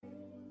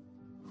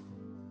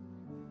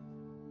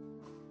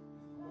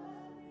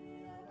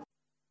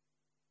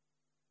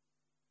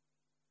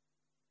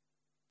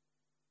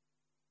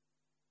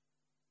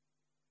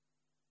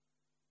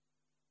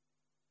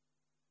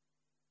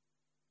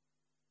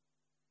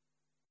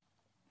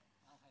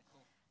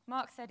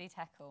Mark said he'd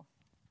heckle.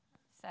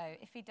 So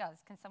if he does,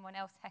 can someone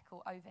else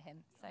heckle over him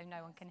so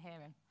no one can hear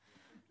him?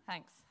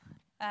 Thanks.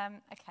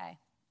 Okay.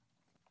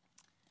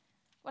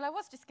 Well, I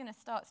was just going to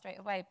start straight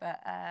away,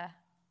 but I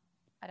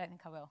don't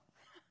think I will.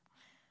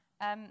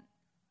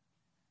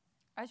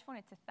 I just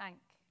wanted to thank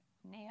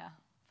Nia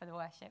for the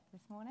worship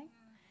this morning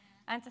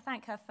and to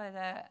thank her for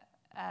the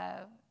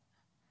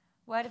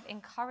word of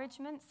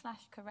encouragement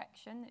 /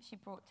 correction that she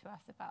brought to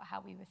us about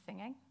how we were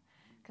singing,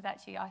 because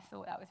actually I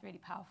thought that was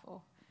really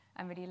powerful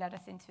and really led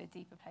us into a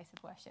deeper place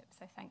of worship,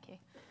 so thank you.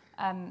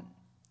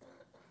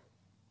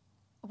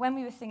 When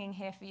we were singing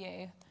Here For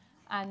You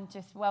and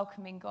just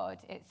welcoming God,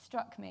 it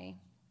struck me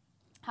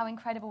how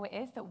incredible it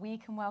is that we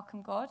can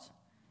welcome God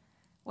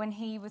when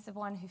he was the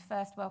one who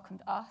first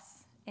welcomed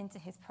us into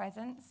his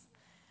presence.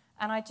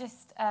 And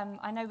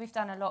I know we've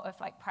done a lot of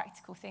like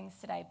practical things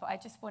today, but I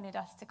just wanted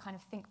us to kind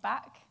of think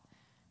back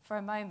for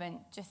a moment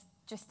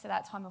just to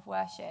that time of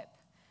worship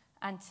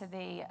and to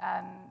the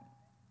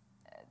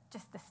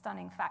just the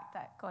stunning fact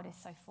that God is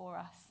so for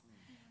us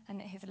and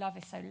that his love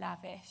is so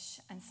lavish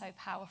and so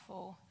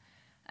powerful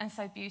and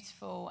so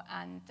beautiful,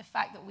 and the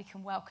fact that we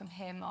can welcome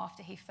him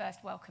after he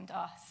first welcomed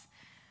us.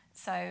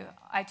 So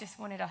I just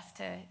wanted us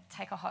to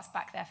take our hearts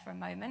back there for a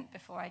moment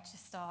before I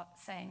just start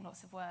saying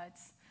lots of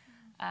words,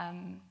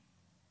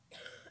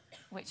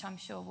 which I'm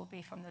sure will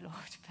be from the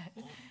Lord.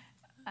 But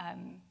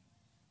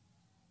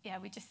yeah,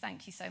 we just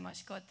thank you so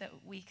much, God, that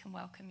we can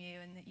welcome you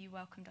and that you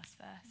welcomed us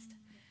first,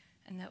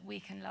 and that we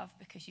can love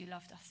because you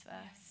loved us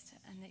first,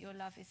 and that your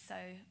love is so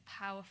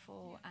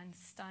powerful and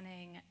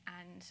stunning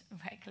and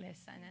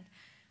reckless and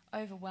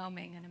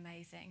overwhelming and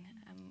amazing.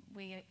 And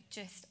we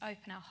just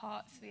open our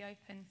hearts, we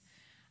open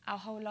our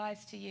whole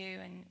lives to you,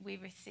 and we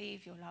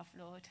receive your love,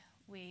 Lord.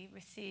 We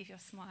receive your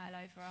smile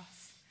over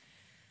us.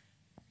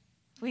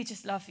 We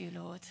just love you,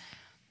 Lord.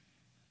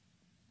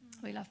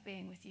 We love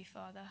being with you,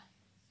 Father.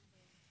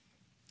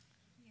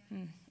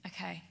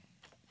 Okay.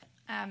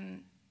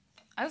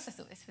 I also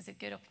thought this was a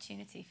good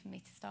opportunity for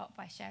me to start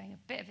by sharing a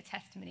bit of a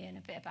testimony and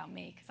a bit about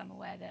me, because I'm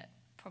aware that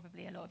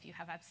probably a lot of you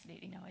have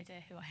absolutely no idea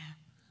who I am,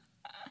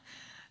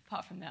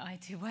 apart from that I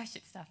do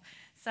worship stuff.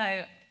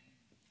 So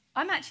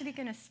I'm actually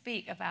going to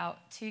speak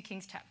about 2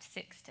 Kings chapter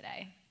 6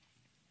 today.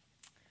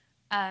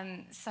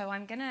 So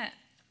I'm going to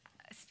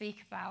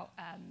speak about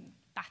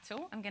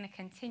battle. I'm going to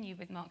continue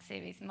with Mark's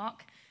series.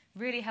 Mark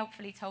really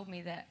helpfully told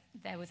me that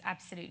there was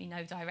absolutely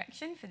no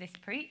direction for this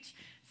preach,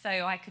 so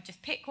I could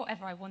just pick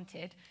whatever I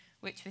wanted,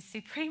 which was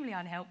supremely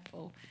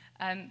unhelpful.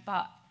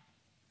 But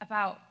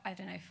about,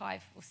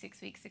 5 or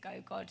 6 weeks ago,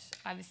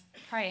 I was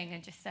praying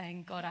and just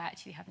saying, God, I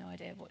actually have no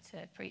idea what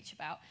to preach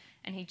about.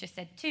 And he just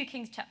said 2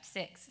 Kings chapter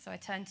 6, so I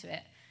turned to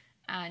it,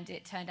 and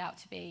it turned out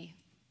to be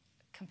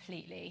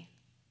completely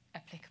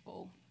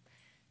applicable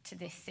to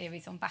this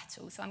series on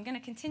battle. So I'm going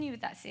to continue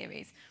with that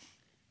series.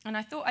 And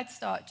I thought I'd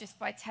start just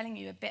by telling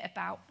you a bit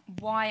about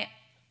why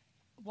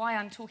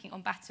I'm talking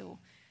on battle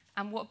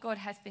and what God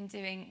has been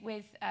doing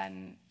with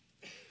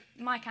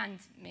Mike and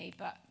me,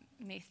 but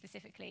me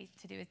specifically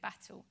to do with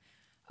battle,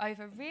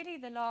 over really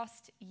the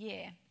last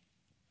year.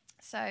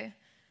 So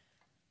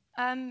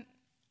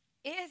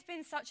it has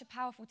been such a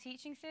powerful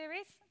teaching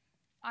series.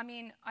 I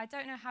mean, I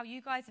don't know how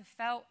you guys have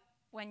felt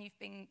when we've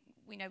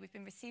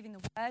been receiving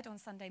the word on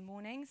Sunday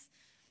mornings,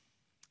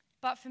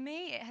 but for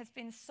me it has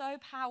been so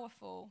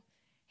powerful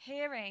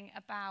hearing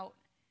about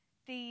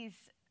these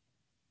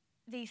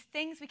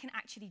things we can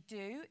actually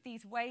do,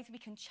 these ways we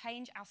can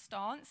change our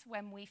stance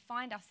when we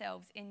find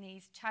ourselves in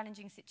these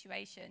challenging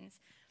situations.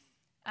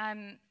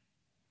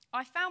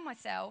 I found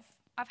myself,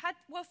 I've had,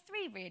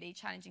 3 really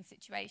challenging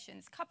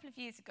situations. A couple of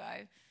years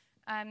ago,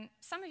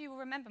 some of you will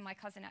remember my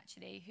cousin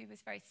actually, who was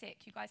very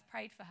sick. You guys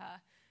prayed for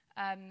her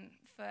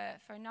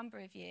for a number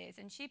of years,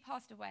 and she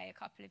passed away a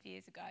couple of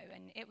years ago,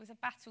 and it was a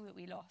battle that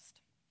we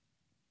lost.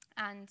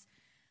 And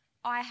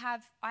I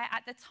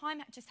at the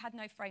time just had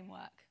no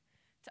framework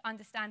to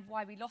understand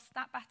why we lost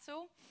that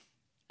battle.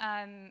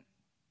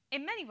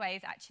 In many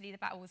ways, actually, the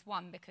battle was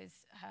won because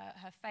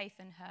her faith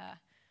and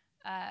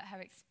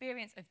her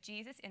experience of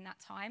Jesus in that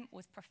time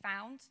was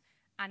profound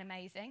and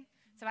amazing.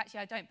 So actually,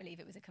 I don't believe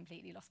it was a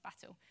completely lost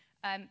battle,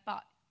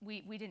 but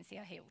we didn't see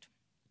her healed.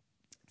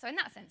 So in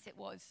that sense, it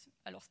was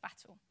a lost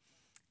battle.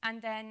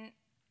 And then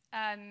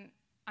I'm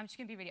just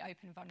going to be really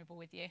open and vulnerable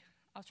with you.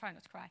 I'll try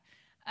not to cry.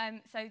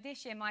 So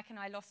this year, Mike and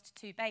I lost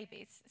 2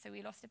 babies. So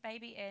we lost a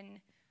baby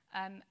in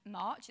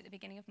March, at the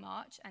beginning of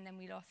March, and then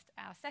we lost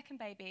our second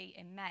baby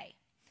in May.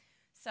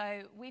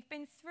 So we've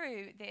been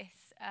through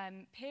this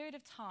period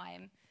of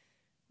time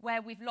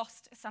where we've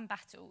lost some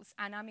battles,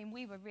 and I mean,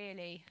 we were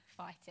really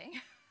fighting.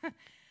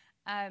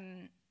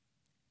 And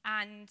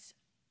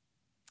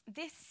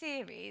this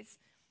series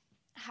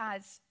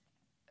has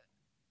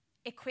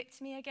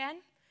equipped me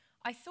again.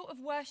 I sort of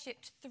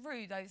worshipped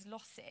through those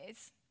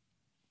losses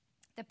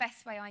the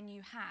best way I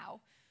knew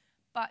how,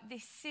 but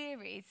this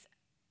series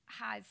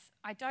has,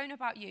 I don't know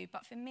about you,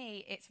 but for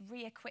me, it's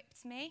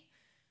re-equipped me,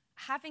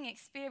 having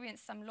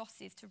experienced some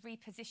losses, to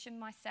reposition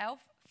myself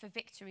for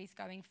victories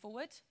going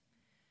forward,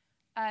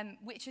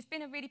 which has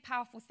been a really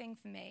powerful thing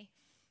for me.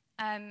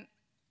 And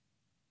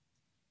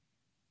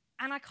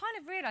I kind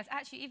of realised,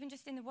 actually, even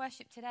just in the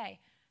worship today,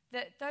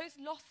 that those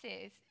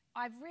losses,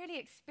 I've really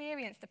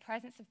experienced the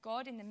presence of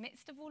God in the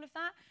midst of all of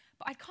that,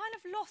 but I kind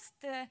of lost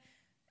the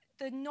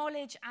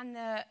knowledge and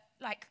the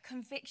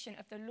conviction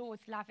of the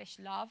Lord's lavish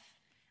love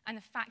and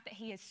the fact that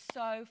he is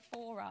so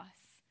for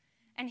us.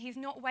 And he's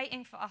not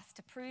waiting for us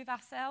to prove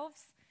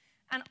ourselves.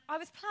 And I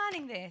was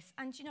planning this,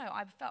 and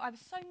I was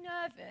so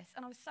nervous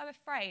and I was so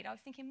afraid. I was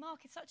thinking,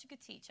 Mark is such a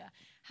good teacher.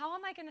 How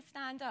am I going to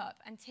stand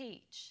up and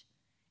teach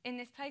in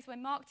this place where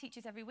Mark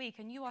teaches every week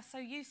and you are so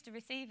used to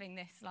receiving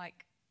this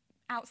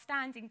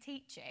outstanding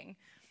teaching?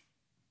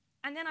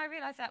 And then I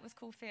realized that was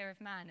called fear of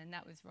man, and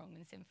that was wrong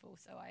and sinful.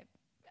 So I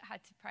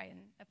had to pray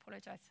and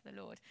apologize to the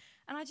Lord.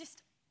 And I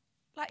just,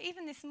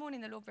 even this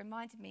morning, the Lord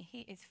reminded me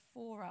he is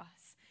for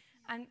us.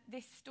 And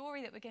this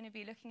story that we're going to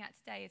be looking at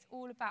today is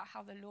all about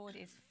how the Lord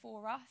is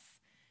for us.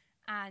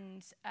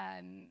 And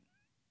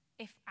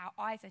if our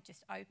eyes are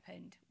just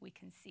opened, we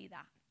can see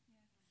that.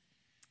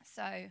 Yeah.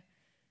 So,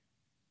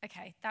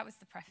 okay, that was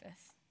the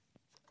preface.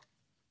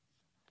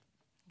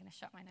 I'm going to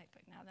shut my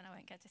notebook now, then I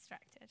won't get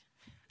distracted.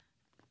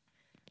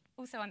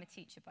 Also, I'm a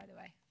teacher, by the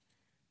way.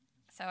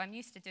 So I'm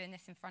used to doing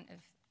this in front of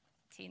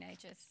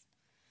teenagers.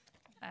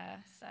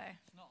 It's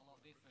not a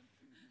lot different.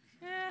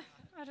 Yeah,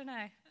 I don't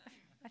know.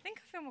 I think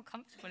I feel more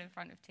comfortable in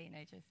front of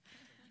teenagers.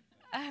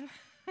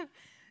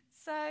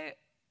 So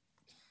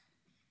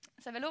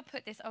the Lord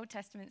put this Old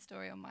Testament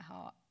story on my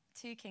heart,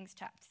 2 Kings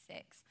chapter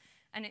 6.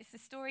 And it's the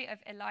story of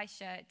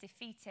Elisha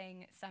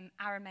defeating some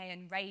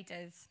Aramean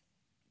raiders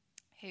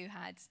who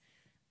had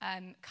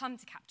come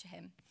to capture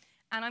him.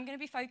 And I'm going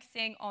to be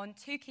focusing on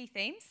 2 key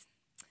themes.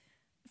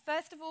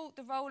 First of all,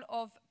 the role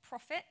of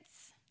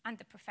prophets and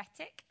the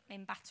prophetic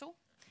in battle.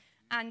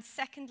 And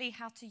secondly,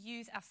 how to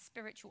use our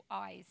spiritual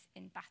eyes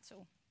in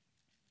battle.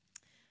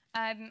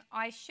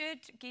 I should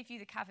give you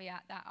the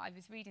caveat that I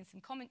was reading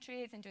some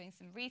commentaries and doing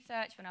some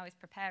research when I was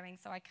preparing,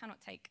 so I cannot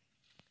take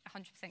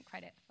 100%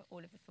 credit for all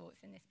of the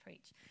thoughts in this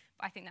preach.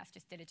 But I think that's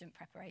just diligent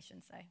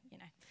preparation, so,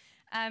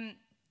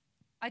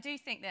 I do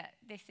think that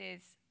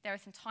there are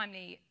some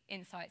timely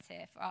insights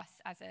here for us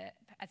as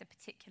a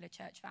particular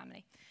church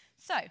family.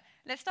 So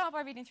let's start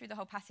by reading through the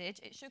whole passage.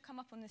 It should come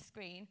up on the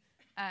screen,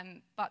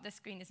 but the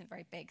screen isn't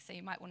very big, so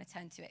you might want to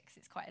turn to it because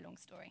it's quite a long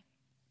story.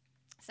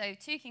 So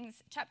 2 Kings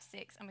chapter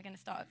 6, and we're going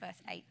to start at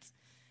verse 8.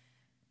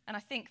 And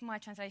I think my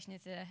translation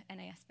is a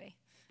NASB.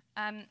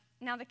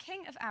 Now the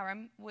king of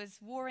Aram was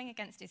warring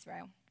against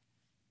Israel,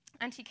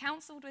 and he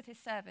counselled with his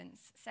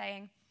servants,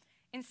 saying,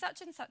 "In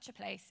such and such a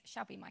place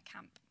shall be my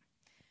camp."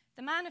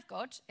 The man of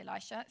God,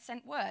 Elisha,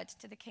 sent word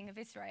to the king of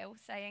Israel,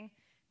 saying,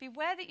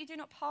 "Beware that you do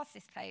not pass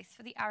this place,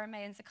 for the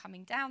Arameans are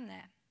coming down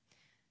there."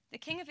 The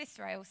king of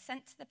Israel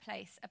sent to the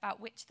place about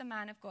which the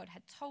man of God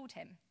had told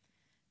him.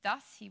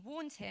 Thus he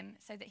warned him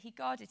so that he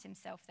guarded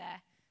himself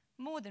there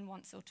more than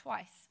once or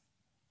twice.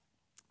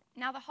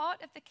 Now the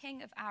heart of the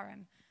king of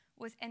Aram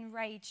was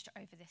enraged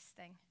over this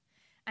thing,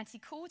 and he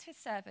called his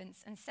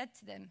servants and said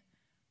to them,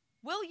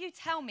 "Will you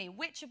tell me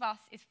which of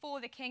us is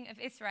for the king of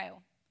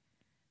Israel?"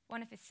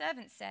 One of his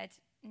servants said,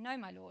 "No,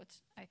 my lord,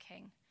 O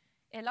king.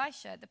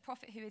 Elisha, the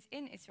prophet who is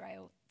in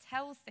Israel,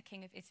 tells the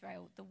king of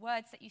Israel the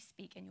words that you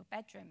speak in your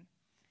bedroom."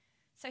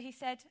 So he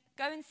said,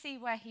 "Go and see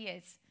where he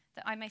is,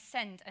 that I may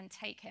send and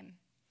take him."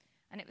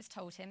 And it was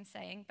told him,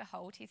 saying,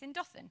 "Behold, he's in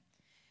Dothan."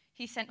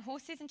 He sent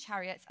horses and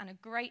chariots and a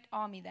great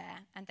army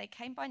there, and they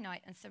came by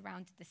night and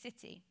surrounded the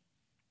city.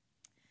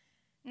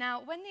 Now,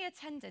 when the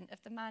attendant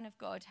of the man of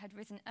God had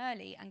risen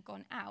early and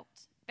gone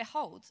out,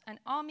 behold, an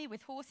army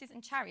with horses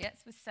and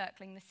chariots was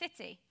circling the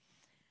city.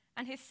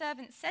 And his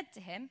servant said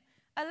to him,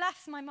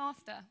 "Alas, my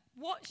master,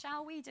 what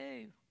shall we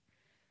do?"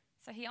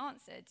 So he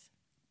answered,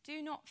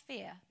 "Do not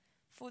fear,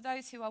 for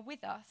those who are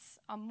with us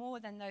are more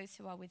than those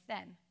who are with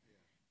them."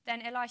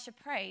 Then Elisha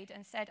prayed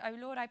and said, "O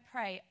Lord, I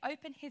pray,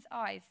 open his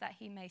eyes that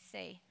he may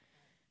see."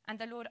 And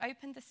the Lord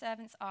opened the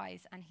servant's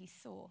eyes, and he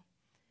saw.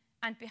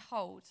 And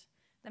behold,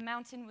 the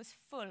mountain was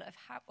full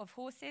of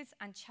horses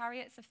and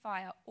chariots of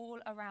fire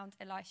all around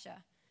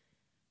Elisha.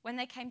 When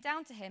they came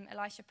down to him,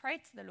 Elisha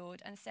prayed to the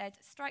Lord and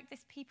said, "Strike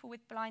this people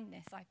with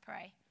blindness, I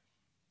pray."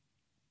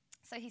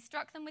 So he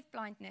struck them with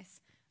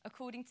blindness,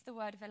 according to the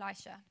word of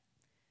Elisha.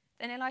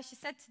 Then Elisha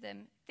said to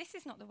them, "This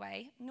is not the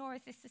way, nor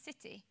is this the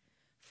city.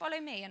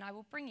 Follow me, and I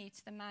will bring you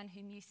to the man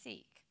whom you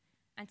seek."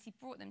 And he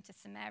brought them to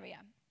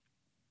Samaria.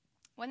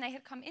 When they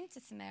had come into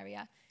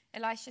Samaria,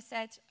 Elisha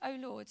said, "O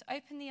Lord,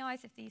 open the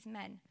eyes of these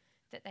men,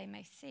 that they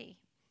may see."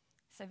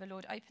 So the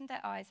Lord opened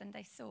their eyes, and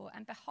they saw,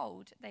 and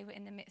behold, they were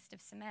in the midst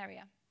of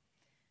Samaria.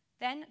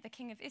 Then the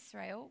king of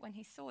Israel, when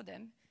he saw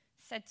them,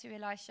 said to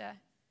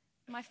Elisha,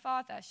 "My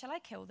father, shall I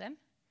kill them?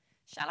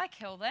 Shall I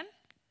kill them?"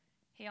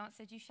 He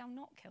answered, "You shall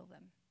not kill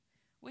them.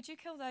 Would you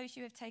kill those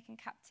you have taken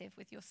captive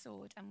with your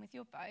sword and with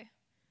your bow?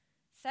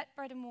 Set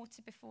bread and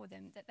water before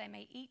them, that they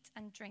may eat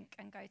and drink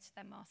and go to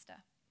their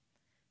master."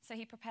 So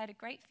he prepared a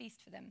great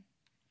feast for them.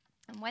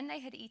 And when they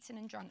had eaten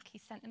and drunk, he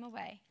sent them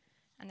away,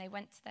 and they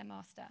went to their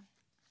master.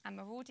 And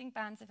marauding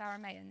bands of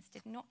Arameans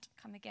did not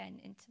come again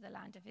into the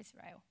land of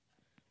Israel.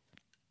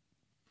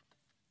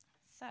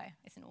 So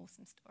it's an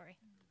awesome story.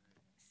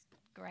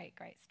 It's a great,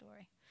 great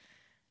story.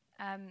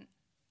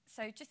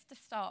 So just to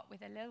start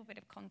with a little bit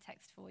of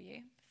context for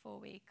you before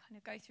we kind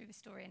of go through the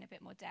story in a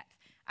bit more depth.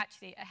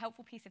 Actually, a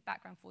helpful piece of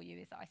background for you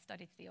is that I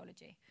studied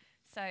theology.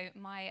 So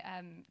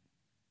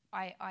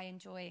I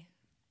enjoy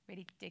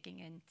really digging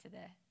into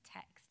the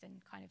text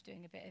and kind of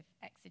doing a bit of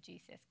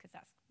exegesis because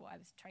that's what I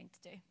was trained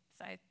to do.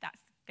 So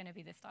that's going to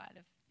be the style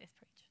of this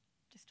preach,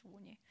 just to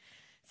warn you.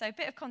 So a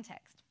bit of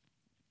context.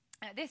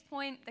 At this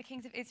point, the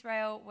kings of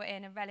Israel were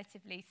in a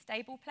relatively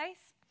stable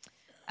place.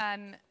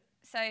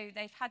 So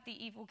they've had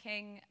the evil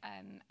king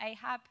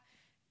Ahab.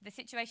 The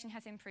situation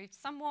has improved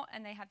somewhat,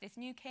 and they have this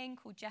new king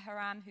called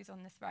Jehoram who's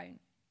on the throne.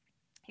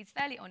 He's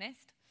fairly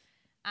honest,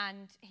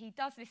 and he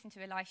does listen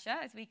to Elisha,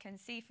 as we can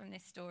see from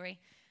this story,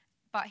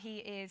 but he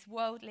is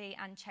worldly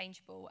and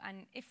changeable.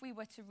 And if we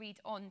were to read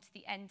on to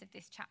the end of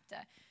this chapter,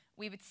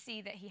 we would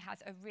see that he has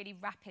a really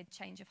rapid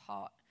change of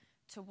heart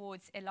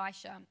towards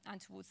Elisha and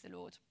towards the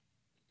Lord.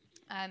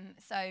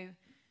 So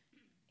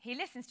he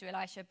listens to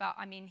Elisha, but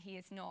I mean, he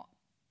is not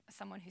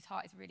someone whose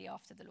heart is really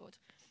after the Lord.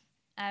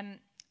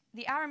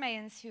 The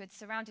Arameans who had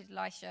surrounded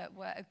Elisha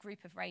were a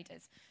group of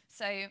raiders.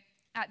 So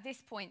at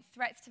this point,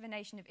 threats to the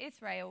nation of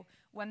Israel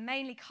were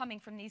mainly coming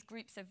from these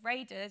groups of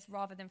raiders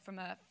rather than from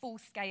a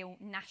full-scale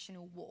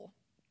national war.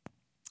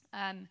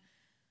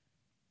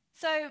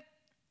 So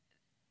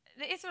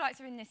the Israelites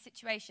are in this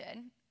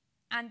situation,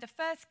 and the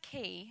first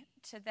key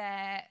to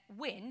their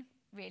win,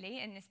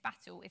 really, in this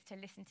battle is to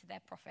listen to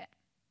their prophet.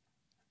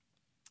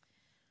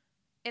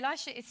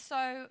 Elisha is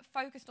so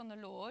focused on the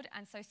Lord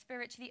and so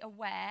spiritually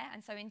aware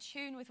and so in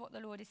tune with what the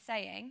Lord is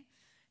saying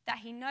that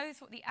he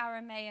knows what the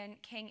Aramean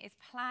king is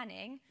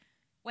planning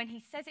when he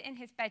says it in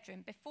his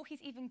bedroom before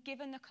he's even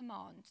given the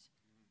command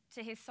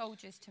to his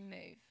soldiers to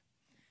move.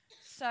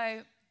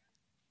 So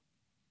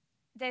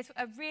there's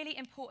a really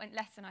important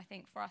lesson, I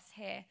think, for us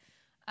here.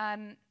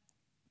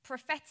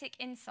 Prophetic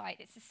insight,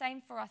 it's the same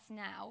for us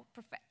now.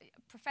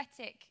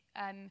 Prophetic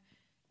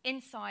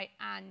insight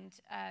and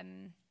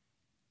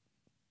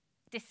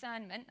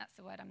discernment, that's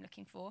the word I'm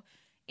looking for,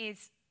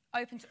 is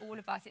open to all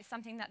of us. It's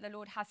something that the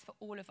Lord has for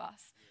all of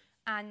us.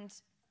 And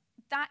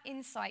that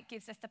insight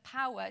gives us the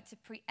power to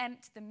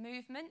preempt the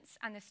movements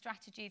and the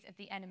strategies of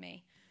the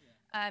enemy,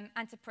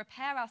 and to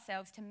prepare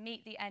ourselves to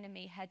meet the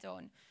enemy head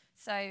on.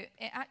 So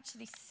it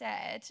actually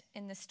said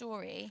in the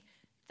story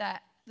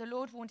that the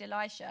Lord warned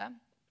Elisha,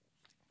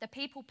 the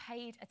people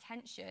paid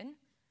attention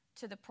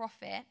to the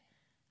prophet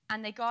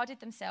and they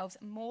guarded themselves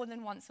more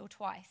than once or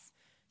twice.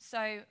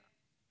 So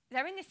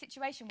they're in this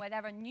situation where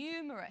there are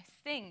numerous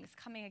things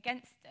coming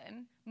against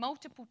them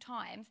multiple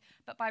times,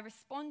 but by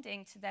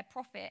responding to their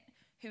prophet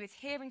who is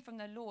hearing from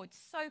the Lord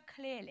so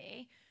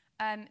clearly,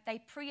 they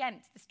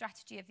preempt the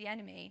strategy of the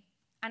enemy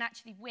and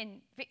actually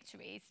win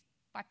victories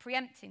by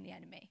preempting the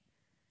enemy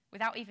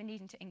without even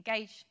needing to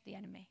engage the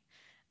enemy.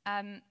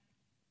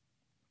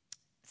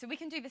 So we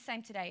can do the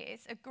same today.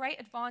 It's a great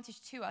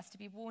advantage to us to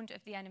be warned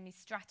of the enemy's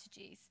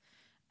strategies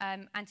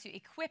and to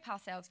equip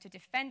ourselves to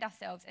defend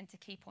ourselves and to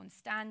keep on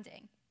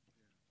standing.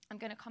 I'm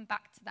going to come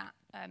back to that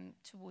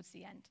towards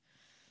the end.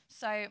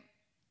 So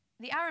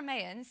the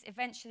Arameans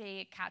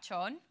eventually catch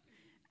on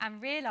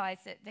and realize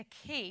that the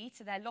key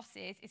to their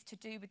losses is to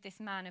do with this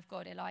man of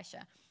God,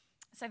 Elisha.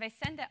 So they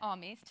send their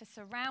armies to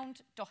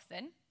surround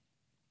Dothan,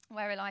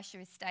 where Elisha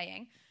is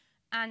staying.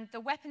 And the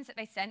weapons that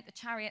they sent, the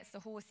chariots, the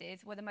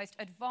horses, were the most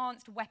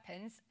advanced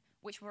weapons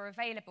which were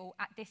available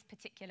at this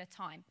particular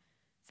time.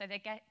 So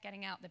they're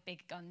getting out the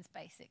big guns,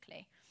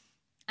 basically.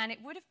 And it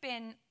would have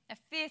been a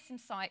fearsome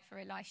sight for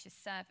Elisha's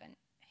servant,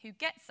 who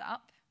gets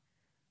up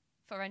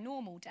for a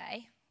normal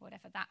day,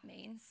 whatever that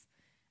means,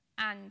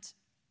 and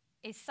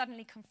is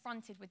suddenly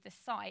confronted with the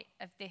sight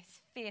of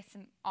this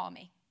fearsome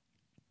army.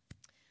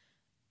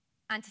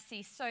 And to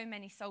see so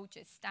many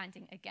soldiers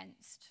standing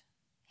against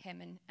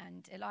him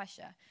and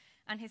Elisha.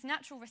 And his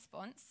natural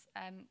response,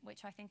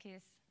 which I think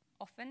is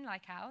often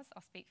like ours,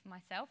 I'll speak for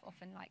myself,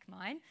 often like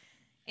mine,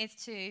 is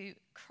to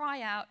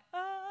cry out,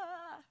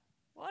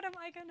 what am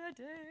I going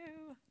to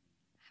do?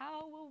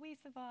 How will we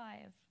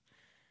survive?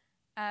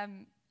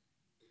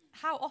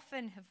 How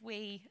often have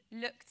we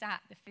looked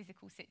at the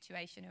physical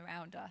situation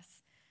around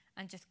us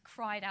and just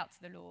cried out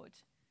to the Lord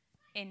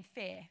in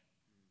fear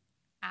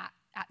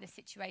at the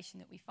situation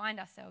that we find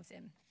ourselves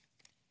in?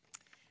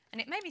 And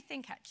it made me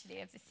think,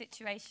 actually, of the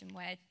situation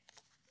where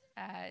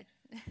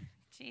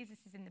Jesus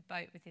is in the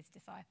boat with his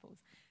disciples.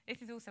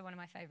 This is also one of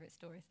my favourite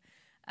stories.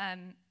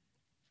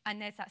 And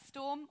there's that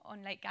storm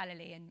on Lake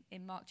Galilee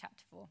in Mark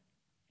chapter 4.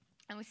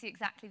 And we see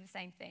exactly the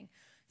same thing.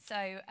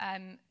 So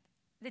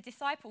the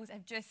disciples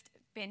have just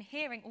been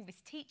hearing all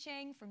this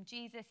teaching from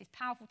Jesus, his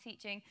powerful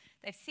teaching.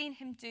 They've seen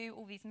him do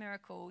all these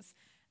miracles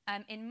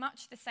in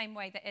much the same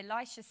way that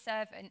Elisha's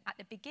servant at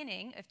the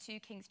beginning of 2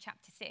 Kings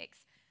chapter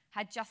 6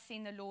 had just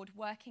seen the Lord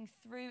working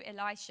through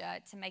Elisha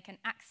to make an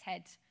axe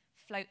head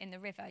float in the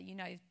river. You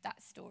know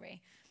that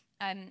story.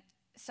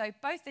 So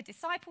both the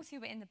disciples who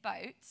were in the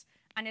boat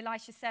and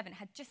Elisha's servant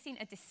had just seen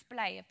a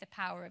display of the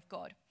power of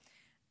God.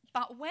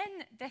 But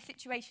when their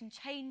situation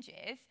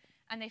changes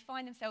and they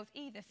find themselves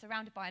either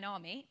surrounded by an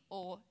army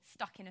or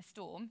stuck in a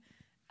storm,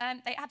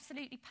 they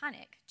absolutely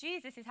panic.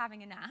 Jesus is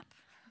having a nap,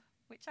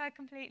 which I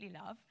completely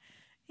love.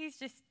 He's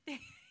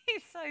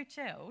so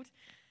chilled.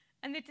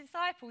 And the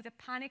disciples are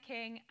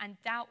panicking and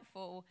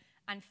doubtful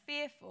and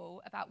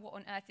fearful about what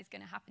on earth is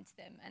going to happen to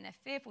them, and they're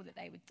fearful that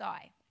they would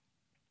die.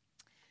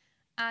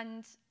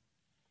 And,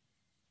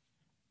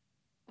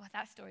 well,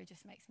 that story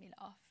just makes me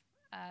laugh.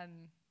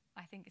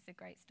 I think it's a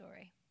great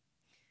story.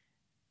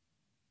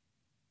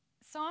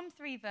 Psalm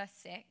 3 verse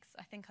 6,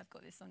 I think I've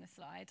got this on a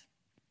slide,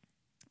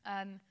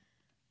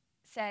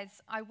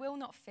 says, "I will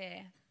not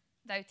fear,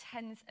 though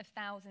tens of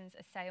thousands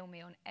assail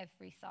me on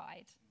every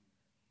side."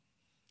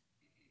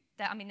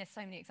 There's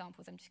so many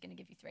examples, I'm just going to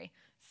give you 3.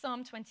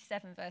 Psalm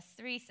 27 verse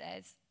 3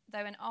 says,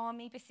 "Though an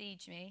army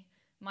besiege me,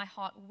 my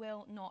heart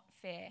will not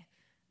fear.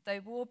 Though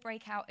war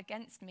break out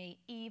against me,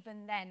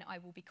 even then I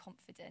will be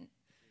confident."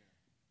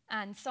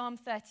 And Psalm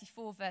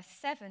 34 verse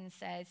 7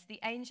 says, "The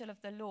angel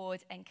of the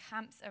Lord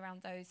encamps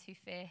around those who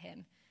fear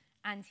him,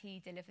 and he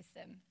delivers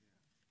them."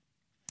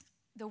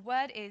 The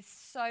word is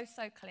so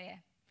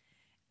clear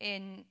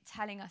in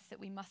telling us that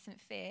we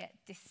mustn't fear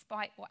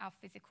despite what our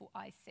physical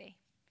eyes see.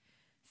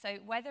 So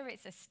whether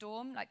it's a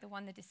storm like the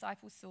one the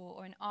disciples saw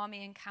or an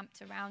army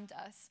encamped around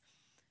us,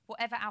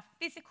 whatever our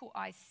physical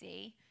eyes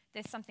see,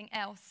 there's something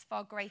else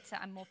far greater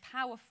and more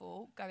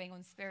powerful going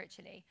on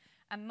spiritually.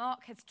 And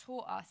Mark has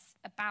taught us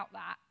about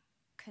that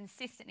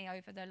consistently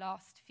over the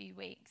last few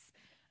weeks.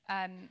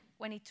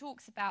 When he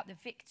talks about the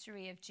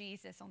victory of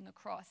Jesus on the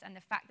cross and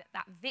the fact that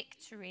that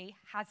victory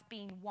has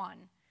been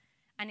won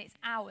and it's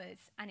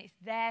ours and it's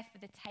there for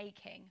the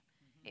taking.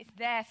 It's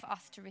there for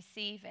us to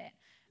receive it.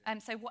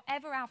 So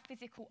whatever our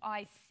physical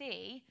eyes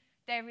see,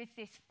 there is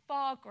this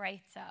far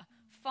greater,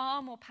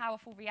 far more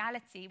powerful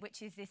reality,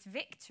 which is this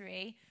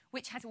victory,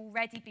 which has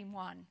already been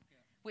won,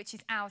 which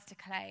is ours to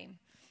claim,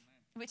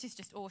 which is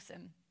just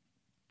awesome.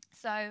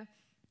 So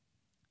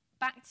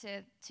back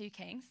to 2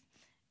 Kings.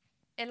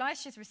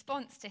 Elisha's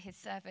response to his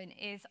servant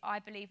is, I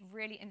believe,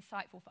 really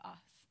insightful for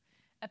us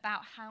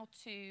about how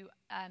to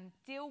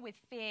deal with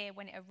fear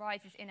when it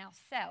arises in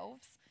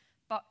ourselves,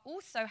 but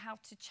also how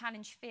to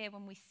challenge fear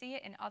when we see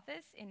it in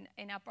others,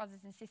 in our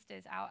brothers and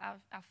sisters,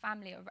 our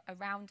family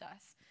around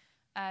us.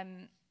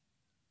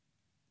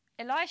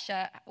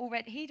 Elisha,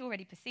 he'd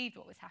already perceived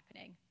what was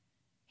happening.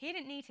 He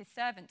didn't need his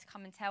servant to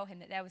come and tell him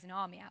that there was an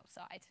army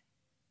outside.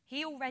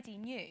 He already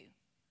knew.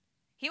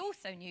 He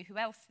also knew who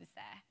else was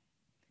there.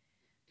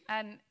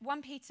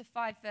 1 Peter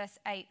 5 verse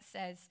 8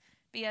 says,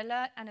 "Be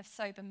alert and of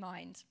sober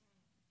mind.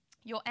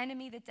 Your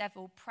enemy, the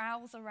devil,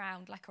 prowls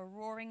around like a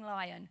roaring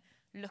lion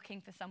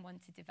looking for someone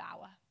to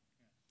devour."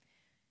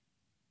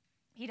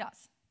 He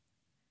does.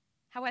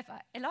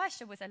 However,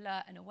 Elisha was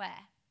alert and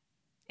aware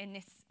in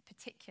this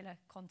particular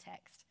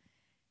context.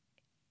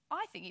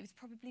 I think he was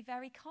probably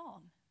very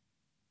calm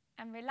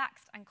and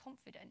relaxed and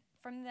confident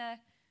from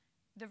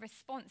the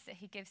response that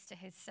he gives to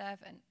his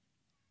servant.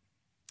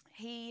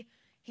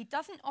 He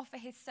doesn't offer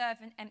his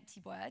servant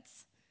empty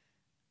words.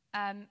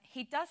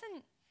 He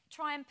doesn't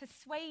try and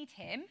persuade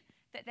him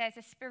that there's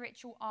a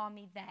spiritual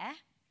army there.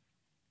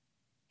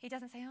 He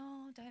doesn't say,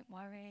 "Oh, don't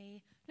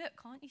worry.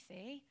 Look, can't you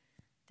see?"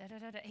 Da, da,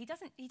 da, da. He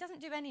doesn't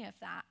do any of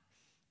that.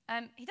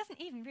 He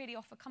doesn't even really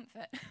offer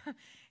comfort.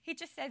 He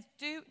just says,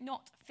 "Do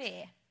not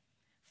fear,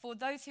 for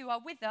those who are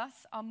with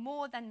us are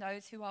more than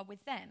those who are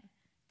with them."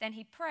 Then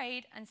he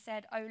prayed and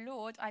said, "O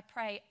Lord, I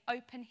pray,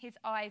 open his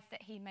eyes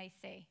that he may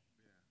see."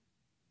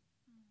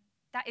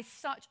 That is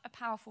such a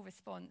powerful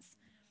response.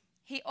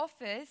 He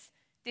offers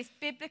this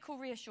biblical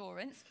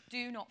reassurance,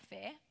 do not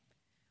fear,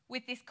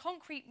 with this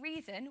concrete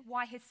reason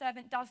why his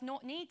servant does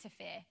not need to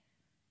fear,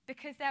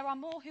 because there are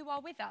more who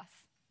are with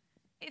us.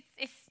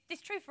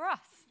 It's true for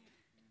us.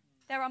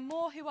 There are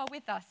more who are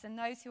with us than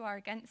those who are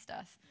against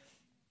us.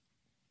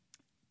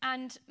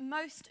 And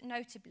most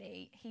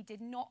notably, he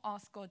did not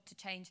ask God to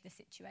change the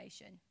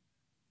situation.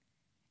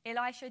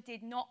 Elisha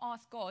did not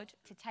ask God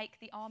to take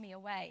the army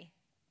away.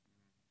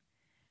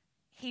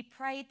 He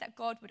prayed that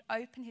God would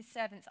open his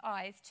servant's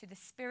eyes to the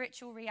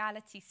spiritual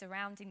reality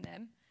surrounding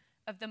them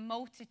of the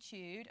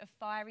multitude of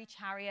fiery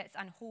chariots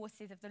and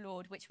horses of the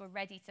Lord which were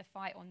ready to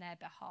fight on their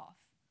behalf.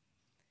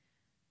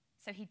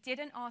 So he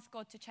didn't ask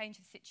God to change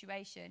the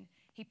situation.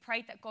 He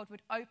prayed that God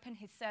would open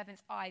his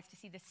servant's eyes to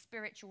see the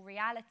spiritual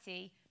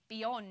reality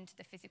beyond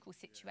the physical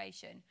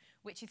situation,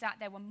 which is that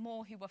there were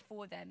more who were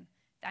for them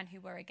than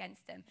who were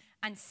against them.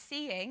 And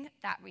seeing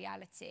that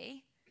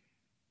reality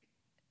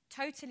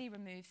totally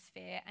removes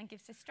fear and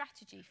gives a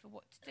strategy for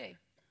what to do.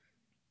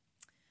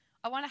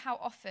 I wonder how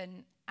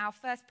often our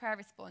first prayer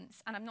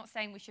response, and I'm not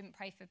saying we shouldn't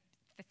pray for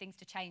things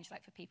to change,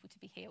 like for people to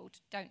be healed.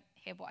 Don't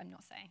hear what I'm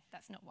not saying.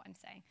 That's not what I'm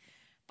saying.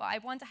 But I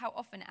wonder how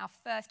often our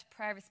first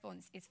prayer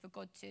response is for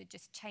God to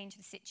just change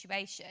the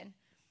situation.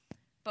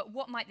 But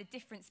what might the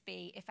difference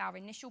be if our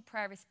initial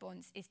prayer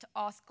response is to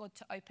ask God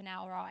to open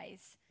our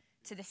eyes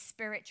to the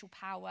spiritual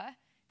power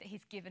that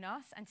he's given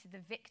us and to the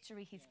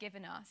victory he's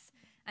given us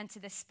and to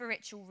the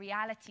spiritual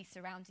reality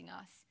surrounding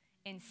us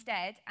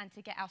instead, and to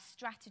get our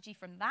strategy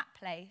from that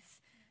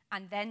place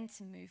and then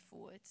to move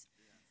forward.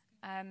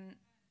 And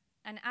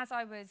as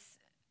I was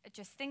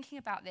just thinking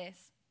about this,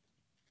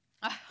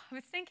 I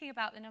was thinking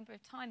about the number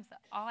of times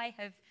that I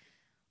have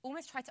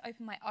almost tried to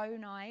open my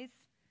own eyes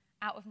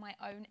out of my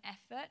own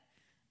effort.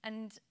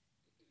 And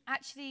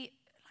actually,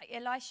 like,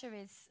 Elisha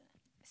is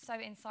so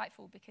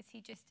insightful because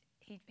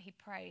he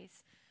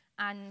prays.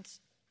 And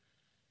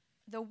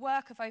the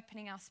work of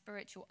opening our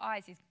spiritual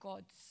eyes is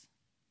God's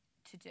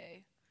to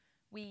do.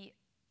 We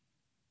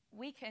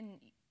can,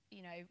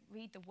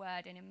 read the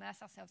word and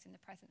immerse ourselves in the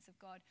presence of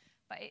God,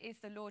 but it is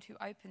the Lord who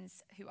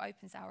opens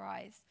our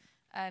eyes.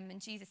 And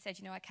Jesus said,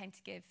 I came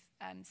to give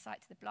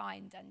sight to the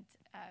blind, and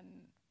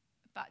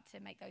but to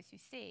make those who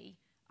see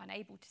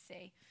unable to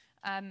see.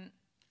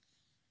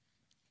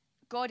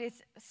 God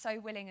is so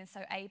willing and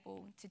so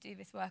able to do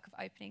this work of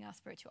opening our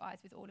spiritual eyes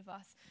with all of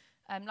us.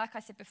 Like I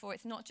said before,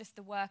 it's not just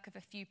the work of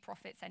a few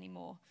prophets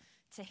anymore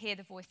to hear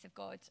the voice of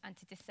God and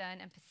to discern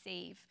and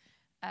perceive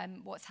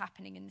what's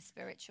happening in the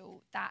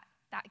spiritual. That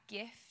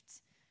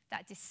gift,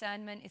 that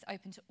discernment is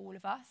open to all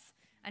of us,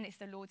 and it's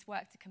the Lord's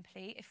work to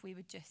complete if we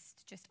would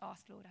just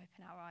ask, Lord,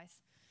 open our eyes.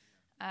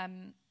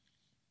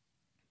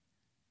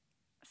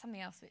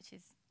 Something else which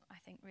is, I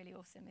think, really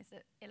awesome is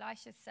that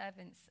Elisha's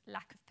servant's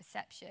lack of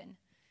perception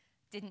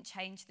didn't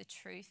change the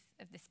truth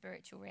of the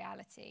spiritual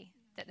reality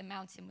that the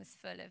mountain was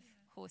full of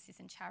horses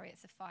and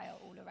chariots of fire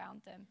all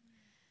around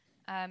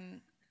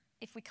them.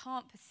 If we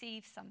can't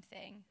perceive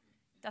something,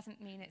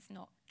 doesn't mean it's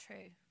not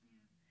true.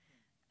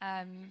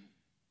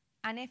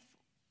 And if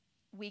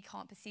we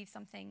can't perceive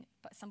something,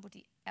 but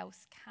somebody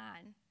else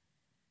can,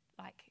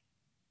 like,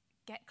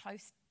 get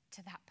close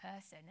to that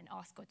person and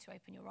ask God to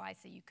open your eyes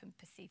so you can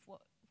perceive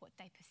what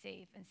they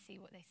perceive and see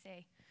what they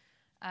see.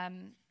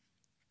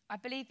 I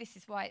believe this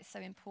is why it's so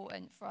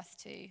important for us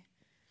to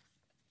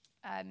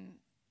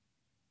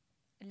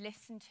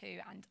listen to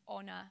and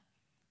honour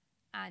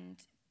and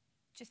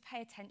just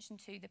pay attention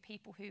to the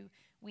people who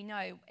we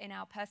know in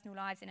our personal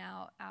lives, in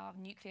our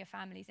nuclear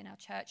families, in our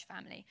church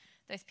family,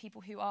 those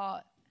people who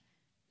are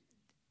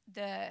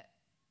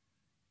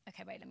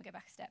okay, wait, let me go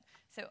back a step.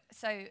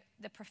 So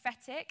the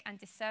prophetic and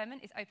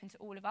discernment is open to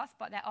all of us,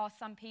 but there are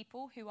some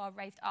people who are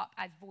raised up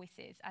as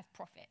voices, as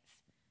prophets,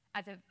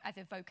 as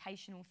a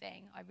vocational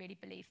thing. I really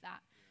believe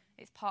that.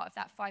 It's part of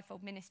that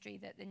fivefold ministry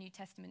that the New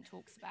Testament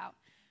talks about.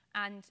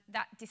 And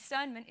that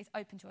discernment is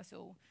open to us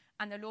all.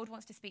 And the Lord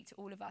wants to speak to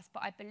all of us.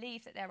 But I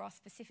believe that there are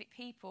specific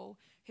people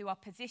who are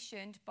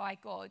positioned by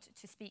God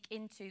to speak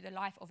into the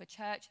life of a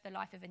church, the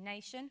life of a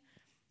nation,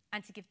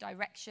 and to give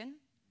direction.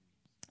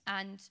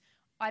 And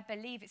I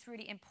believe it's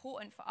really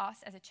important for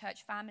us as a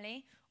church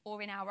family,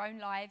 or in our own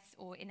lives,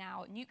 or in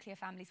our nuclear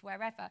families,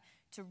 wherever,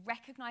 to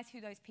recognize who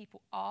those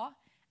people are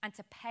and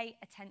to pay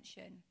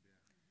attention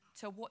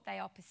to what they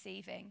are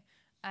perceiving,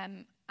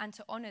 and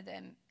to honor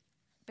them,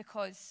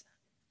 because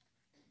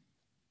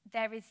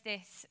there is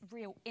this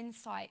real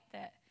insight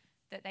that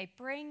they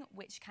bring,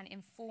 which can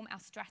inform our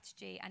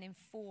strategy and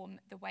inform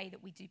the way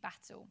that we do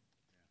battle.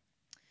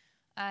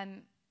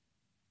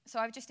 So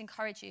I would just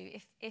encourage you,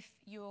 if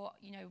you're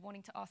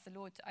wanting to ask the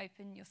Lord to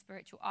open your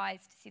spiritual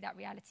eyes to see that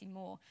reality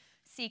more,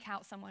 seek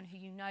out someone who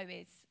you know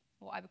is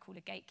what I would call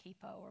a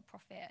gatekeeper or a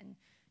prophet, and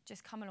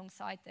just come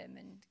alongside them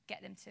and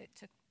get them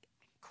to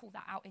call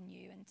that out in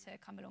you and to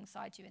come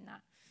alongside you in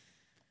that.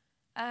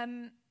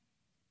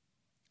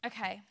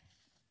 Okay.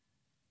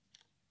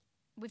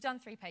 We've done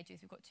 3 pages.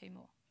 We've got 2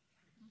 more,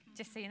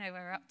 just so you know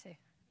where we're up to.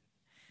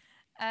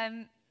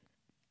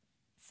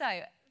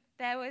 So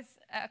there was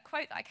a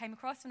quote that I came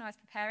across when I was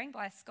preparing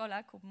by a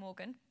scholar called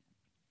Morgan,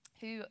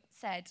 who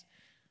said,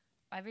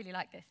 I really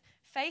like this,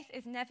 "Faith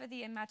is never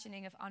the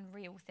imagining of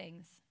unreal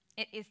things.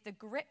 It is the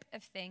grip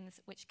of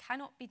things which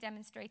cannot be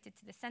demonstrated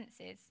to the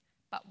senses,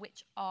 but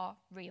which are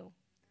real.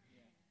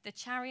 The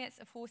chariots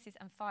of horses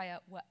and fire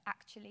were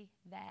actually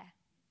there."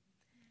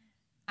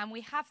 And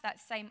we have that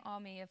same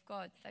army of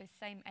God, those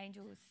same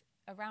angels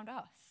around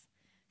us.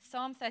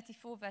 Psalm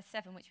 34 verse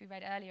 7, which we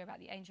read earlier about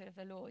the angel of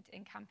the Lord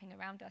encamping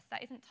around us,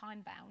 that isn't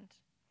time-bound.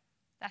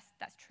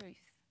 That's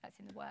truth. That's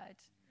in the word.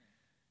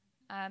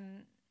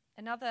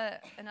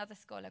 Another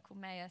scholar called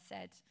Mayer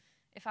said,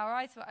 "If our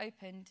eyes were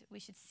opened, we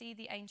should see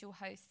the angel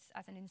hosts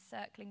as an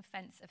encircling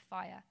fence of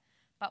fire.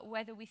 But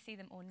whether we see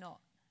them or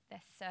not,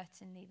 they're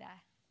certainly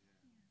there."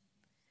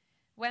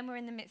 When we're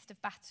in the midst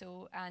of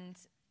battle and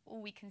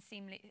all we can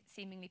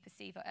seemingly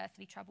perceive are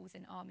earthly troubles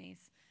and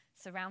armies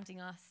surrounding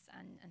us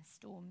and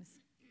storms,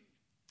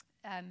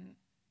 and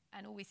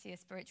all we see are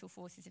spiritual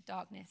forces of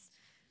darkness,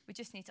 we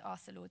just need to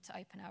ask the Lord to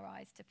open our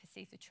eyes to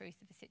perceive the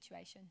truth of the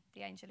situation.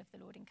 The angel of the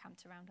Lord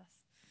encamped around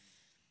us.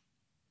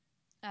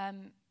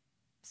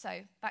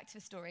 So back to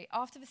the story.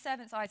 After the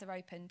servant's eyes are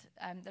opened,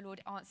 the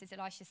Lord answers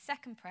Elisha's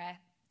second prayer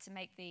to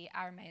make the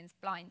Arameans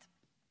blind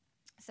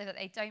so that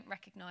they don't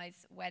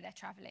recognize where they're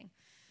traveling.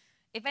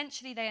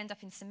 Eventually, they end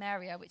up in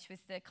Samaria, which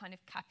was the kind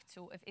of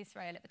capital of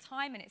Israel at the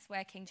time, and it's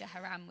where King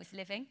Jehoram was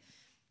living.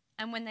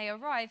 And when they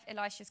arrive,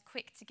 Elisha's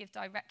quick to give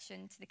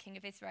direction to the king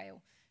of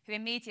Israel, who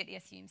immediately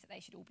assumes that they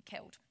should all be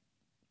killed.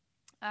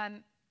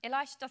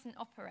 Elisha doesn't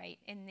operate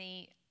in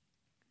the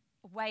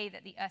way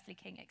that the earthly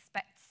king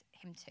expects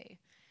him to.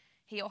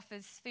 He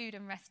offers food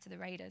and rest to the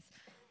raiders.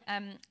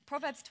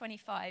 Proverbs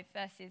 25,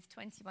 verses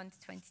 21 to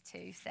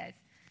 22 says,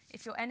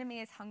 "If your enemy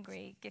is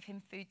hungry, give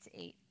him food to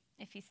eat.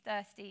 If he's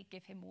thirsty,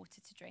 give him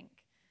water to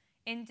drink.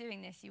 In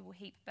doing this, you will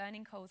heap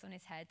burning coals on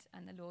his head,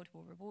 and the Lord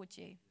will reward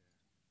you."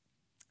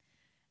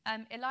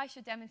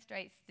 Elisha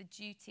demonstrates the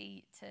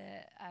duty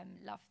to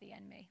love the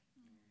enemy,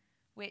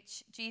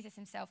 which Jesus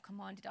himself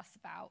commanded us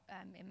about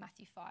in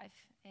Matthew 5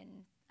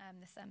 in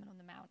the Sermon on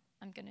the Mount.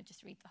 I'm going to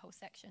just read the whole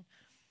section.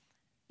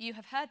 "You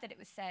have heard that it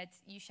was said,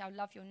 'You shall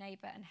love your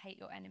neighbor and hate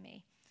your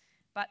enemy.'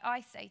 But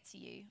I say to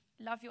you,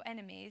 love your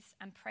enemies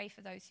and pray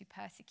for those who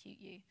persecute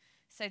you,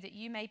 so that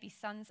you may be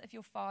sons of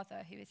your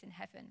Father who is in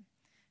heaven.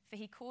 For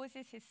he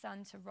causes his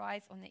sun to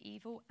rise on the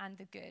evil and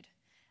the good,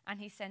 and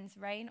he sends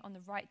rain on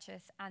the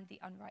righteous and the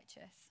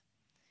unrighteous.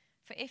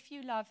 For if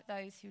you love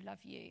those who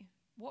love you,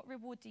 what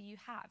reward do you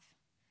have?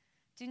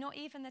 Do not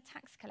even the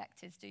tax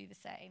collectors do the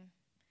same?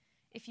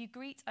 If you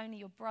greet only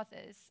your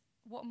brothers,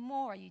 what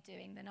more are you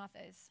doing than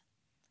others?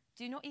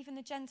 Do not even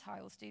the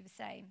Gentiles do the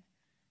same?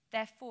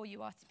 Therefore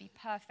you are to be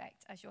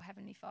perfect as your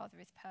heavenly Father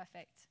is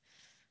perfect.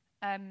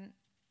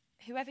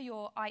 Whoever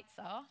your ites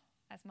are,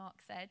 as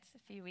Mark said a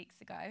few weeks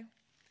ago,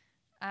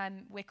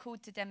 we're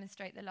called to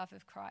demonstrate the love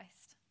of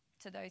Christ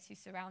to those who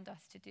surround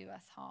us to do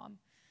us harm.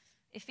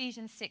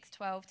 Ephesians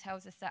 6:12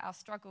 tells us that our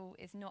struggle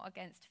is not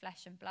against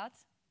flesh and blood,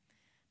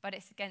 but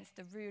it's against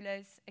the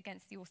rulers,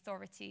 against the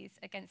authorities,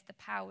 against the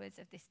powers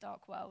of this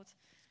dark world,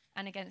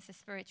 and against the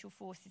spiritual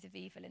forces of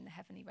evil in the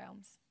heavenly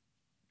realms.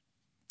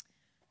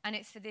 And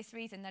it's for this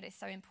reason that it's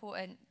so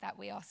important that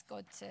we ask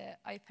God to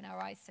open our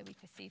eyes so we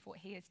perceive what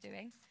he is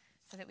doing,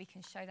 so that we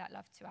can show that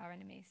love to our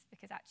enemies.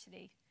 Because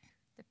actually,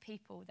 the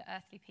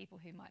earthly people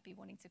who might be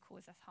wanting to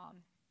cause us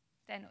harm,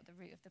 they're not the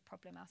root of the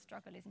problem. Our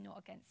struggle is not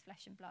against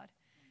flesh and blood.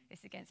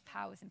 It's against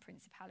powers and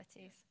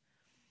principalities.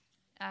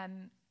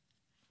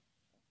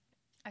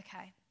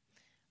 Okay.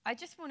 I'm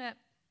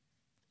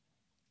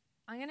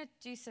going to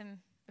do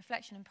some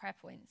reflection and prayer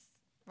points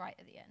right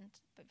at the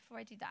end. But before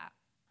I do that,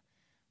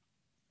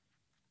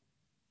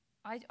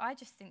 I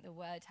just think the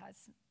word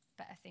has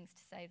better things to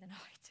say than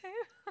I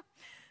do,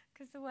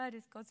 because the word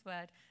is God's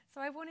word.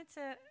 So I wanted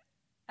to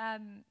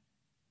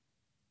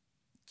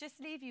just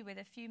leave you with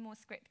a few more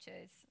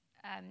scriptures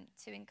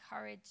to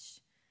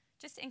encourage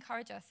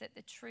us that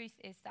the truth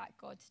is that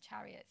God's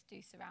chariots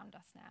do surround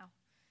us now,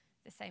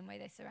 the same way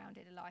they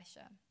surrounded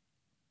Elisha.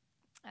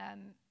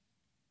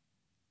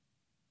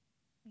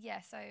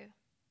 So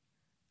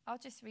I'll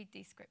just read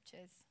these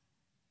scriptures.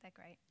 They're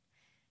great.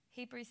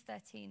 Hebrews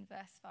 13,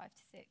 verse 5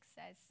 to 6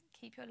 says,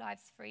 "Keep your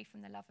lives free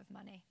from the love of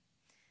money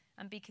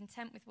and be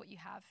content with what you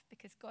have,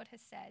 because God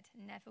has said,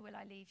 'Never will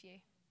I leave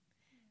you.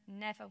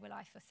 Never will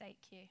I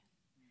forsake you.'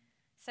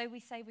 So we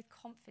say with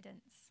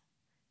confidence,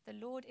 'The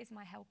Lord is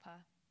my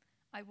helper.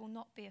 I will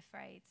not be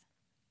afraid.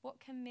 What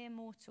can mere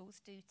mortals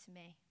do to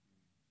me?'"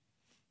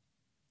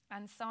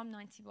 And Psalm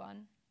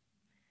 91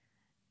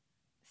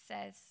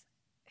 says,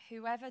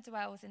 "Whoever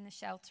dwells in the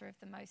shelter of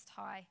the Most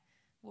High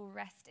will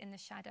rest in the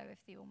shadow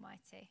of the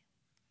Almighty.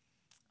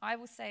 I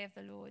will say of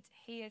the Lord,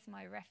 he is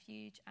my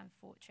refuge and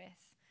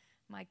fortress,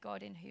 my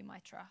God in whom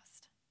I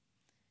trust.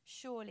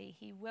 Surely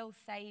he will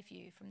save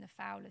you from the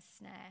fowler's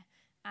snare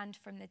and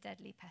from the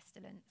deadly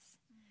pestilence.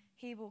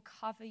 He will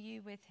cover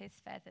you with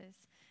his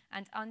feathers,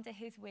 and under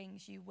his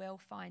wings you will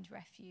find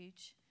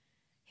refuge.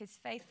 His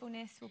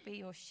faithfulness will be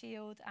your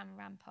shield and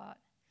rampart.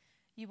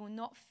 You will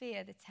not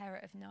fear the terror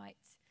of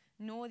night,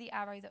 nor the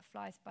arrow that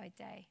flies by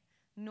day,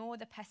 nor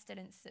the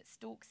pestilence that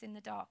stalks in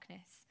the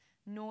darkness,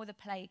 nor the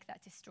plague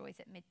that destroys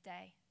at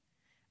midday.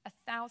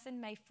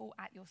 1,000 may fall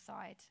at your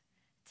side,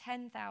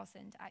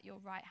 10,000 at your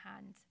right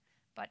hand,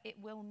 but it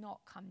will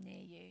not come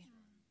near you.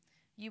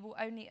 You will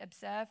only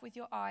observe with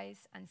your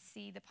eyes and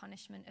see the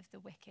punishment of the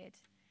wicked.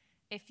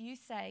 If you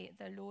say,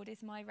 'The Lord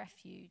is my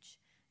refuge,'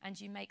 and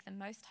you make the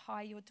Most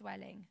High your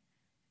dwelling,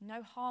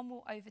 no harm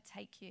will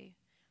overtake you,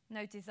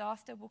 no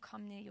disaster will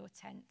come near your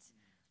tent,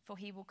 for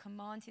he will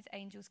command his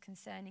angels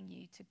concerning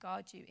you to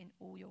guard you in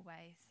all your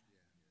ways."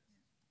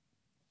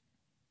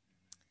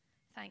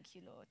 Thank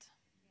you, Lord.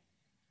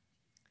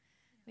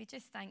 We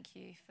just thank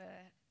you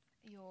for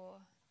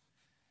your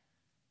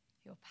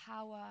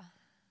power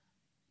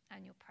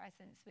and your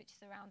presence, which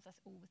surrounds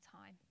us all the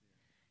time.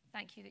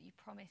 Thank you that you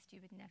promised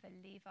you would never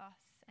leave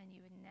us and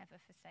you would never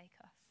forsake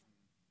us.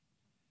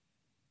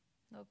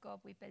 Lord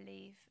God, we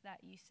believe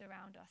that you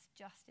surround us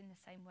just in the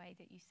same way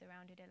that you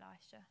surrounded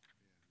Elisha.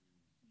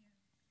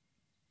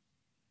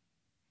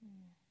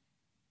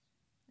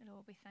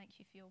 Lord, we thank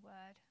you for your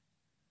word.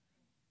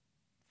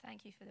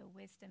 Thank you for the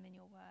wisdom in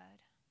your word.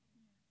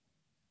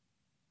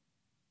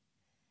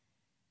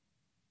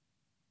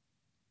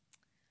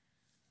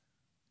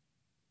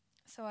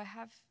 So I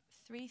have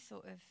 3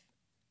 sort of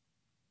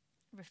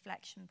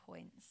reflection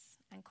points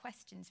and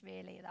questions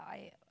really that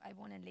I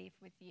want to leave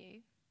with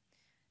you.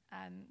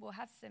 We'll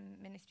have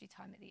some ministry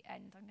time at the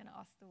end. I'm going to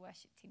ask the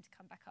worship team to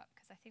come back up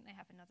because I think they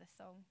have another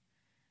song,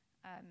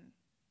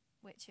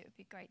 which it would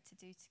be great to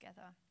do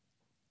together.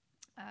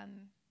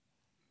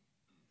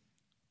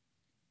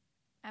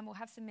 And we'll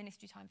have some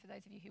ministry time for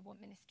those of you who want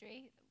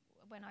ministry.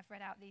 When I've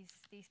read out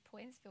these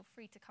points, feel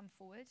free to come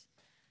forward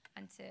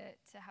and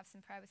to have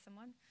some prayer with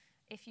someone.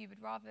 If you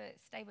would rather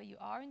stay where you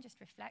are and just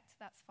reflect,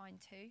 that's fine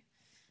too.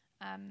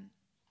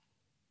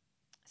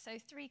 So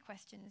 3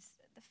 questions.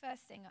 The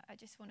first thing, I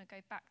just want to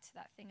go back to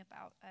that thing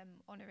about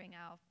honouring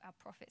our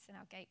prophets and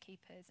our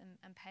gatekeepers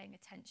and paying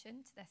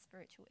attention to their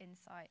spiritual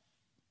insight.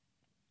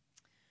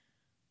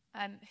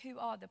 Who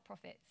are the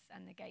prophets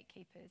and the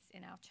gatekeepers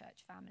in our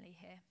church family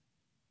here?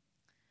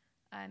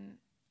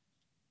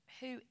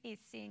 Who is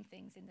seeing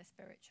things in the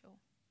spiritual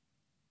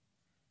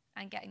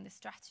and getting the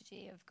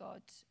strategy of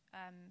God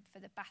for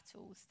the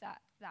battles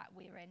that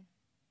we're in?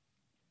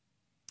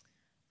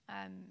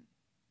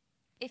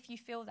 If you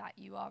feel that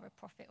you are a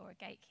prophet or a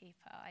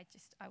gatekeeper,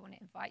 I want to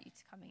invite you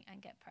to come in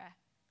and get prayer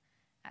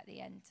at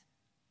the end,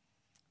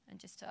 and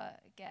just to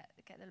get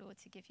the Lord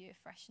to give you a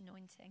fresh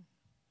anointing.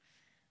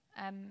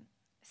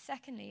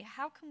 Secondly,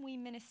 how can we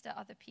minister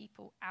other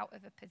people out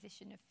of a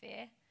position of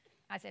fear,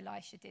 as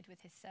Elisha did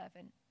with his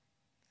servant?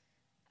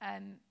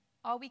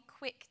 Are we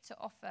quick to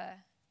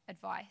offer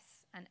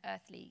advice and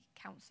earthly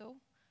counsel,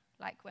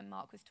 like when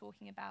Mark was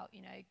talking about,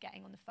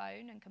 getting on the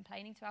phone and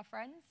complaining to our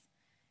friends?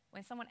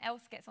 When someone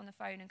else gets on the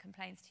phone and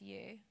complains to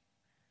you,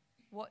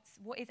 what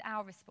is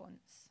our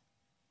response?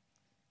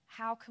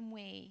 How can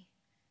we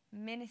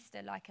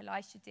minister like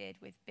Elisha did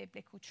with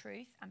biblical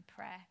truth and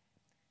prayer,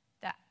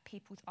 that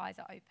people's eyes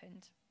are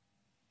opened?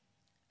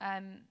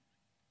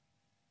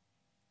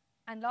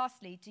 And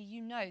lastly, do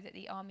you know that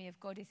the army of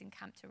God is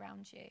encamped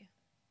around you?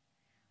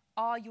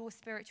 Are your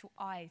spiritual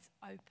eyes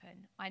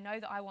open? I know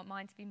that I want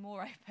mine to be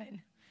more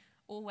open,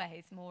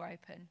 always more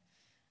open.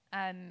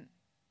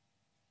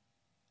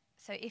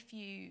 So if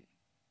you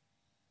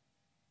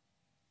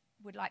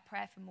would like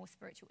prayer for more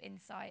spiritual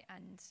insight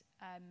and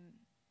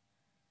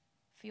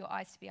for your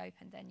eyes to be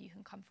open, then you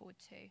can come forward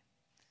too.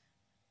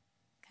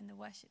 Can the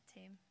worship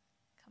team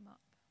come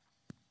up?